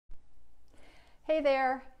Hey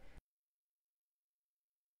there.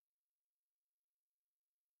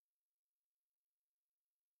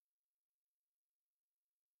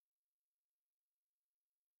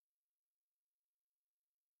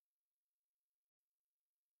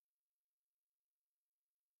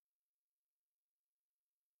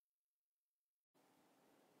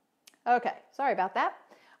 Okay, sorry about that.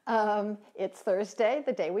 It's Thursday,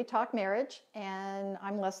 the day we talk marriage, and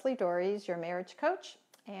I'm Lesli Dories, your marriage coach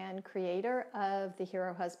and creator of the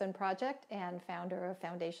Hero Husband Project and founder of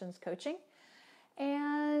Foundations Coaching.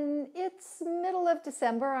 And it's middle of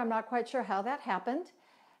December. I'm not quite sure how that happened.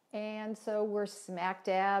 And so we're smack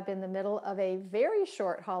dab in the middle of a very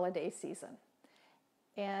short holiday season.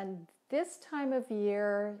 And this time of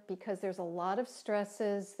year, because there's a lot of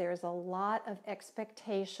stresses, there's a lot of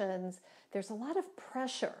expectations, there's a lot of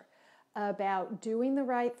pressure about doing the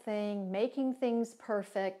right thing, making things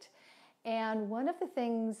perfect. And one of the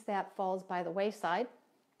things that falls by the wayside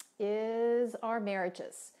is our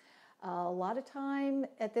marriages. A lot of time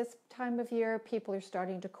at this time of year, people are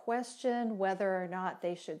starting to question whether or not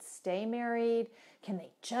they should stay married. Can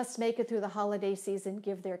they just make it through the holiday season,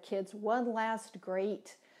 give their kids one last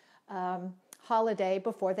great holiday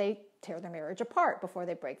before they tear their marriage apart, before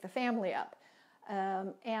they break the family up?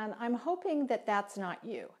 And I'm hoping that that's not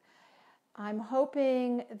you. I'm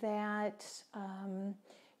hoping that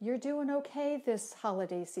you're doing okay this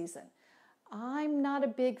holiday season. I'm not a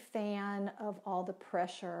big fan of all the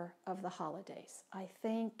pressure of the holidays. I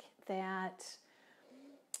think that,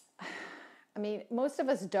 most of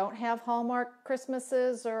us don't have Hallmark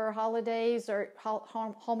Christmases or holidays or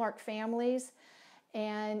Hallmark families,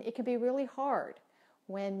 and it can be really hard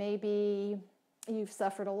when maybe you've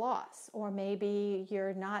suffered a loss, or maybe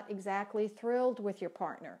you're not exactly thrilled with your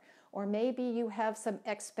partner, or maybe you have some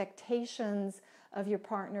expectations of your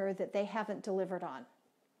partner that they haven't delivered on.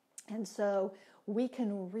 And so we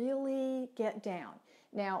can really get down.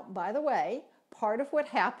 Now, by the way, part of what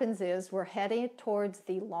happens is we're heading towards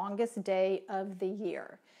the longest day of the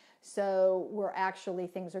year. So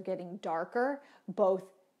things are getting darker, both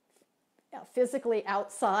physically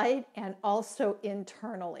outside and also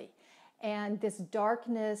internally. And this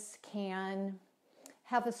darkness can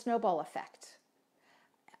have a snowball effect.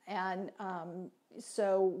 And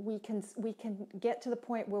so we can get to the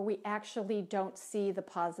point where we actually don't see the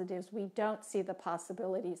positives. We don't see the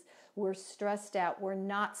possibilities. We're stressed out. We're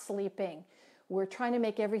not sleeping. We're trying to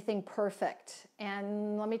make everything perfect.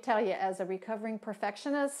 And let me tell you, as a recovering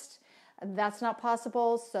perfectionist, that's not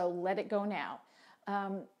possible. So let it go now.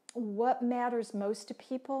 What matters most to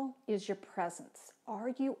people is your presence.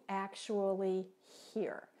 Are you actually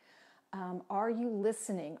here? Are you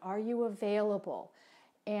listening? Are you available?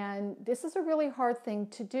 And this is a really hard thing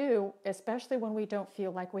to do, especially when we don't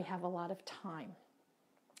feel like we have a lot of time.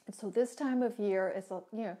 And so this time of year is,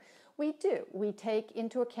 we take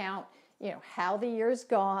into account, how the year's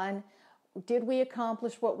gone. Did we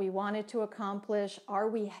accomplish what we wanted to accomplish? Are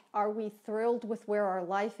we thrilled with where our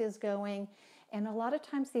life is going? And a lot of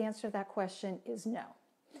times the answer to that question is no.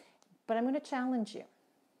 But I'm going to challenge you.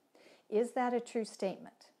 Is that a true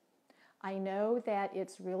statement? I know that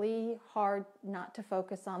it's really hard not to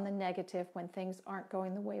focus on the negative when things aren't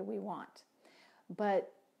going the way we want.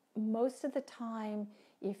 But most of the time,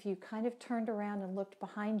 if you kind of turned around and looked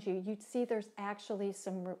behind you, you'd see there's actually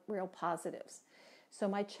some real positives. So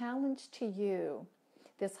my challenge to you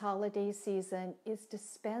this holiday season is to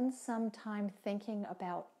spend some time thinking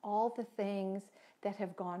about all the things that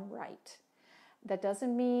have gone right. That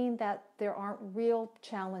doesn't mean that there aren't real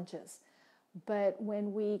challenges. But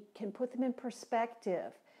when we can put them in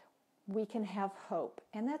perspective, we can have hope.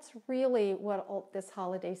 And that's really what this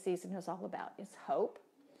holiday season is all about, is hope.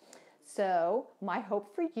 So my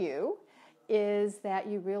hope for you is that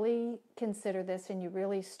you really consider this and you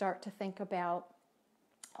really start to think about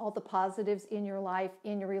all the positives in your life,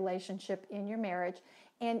 in your relationship, in your marriage.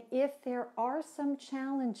 And if there are some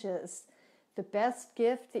challenges, the best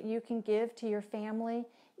gift that you can give to your family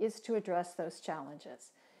is to address those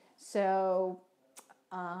challenges. So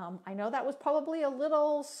I know that was probably a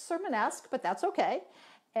little sermon-esque, but that's okay.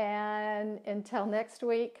 And until next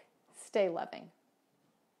week, stay loving.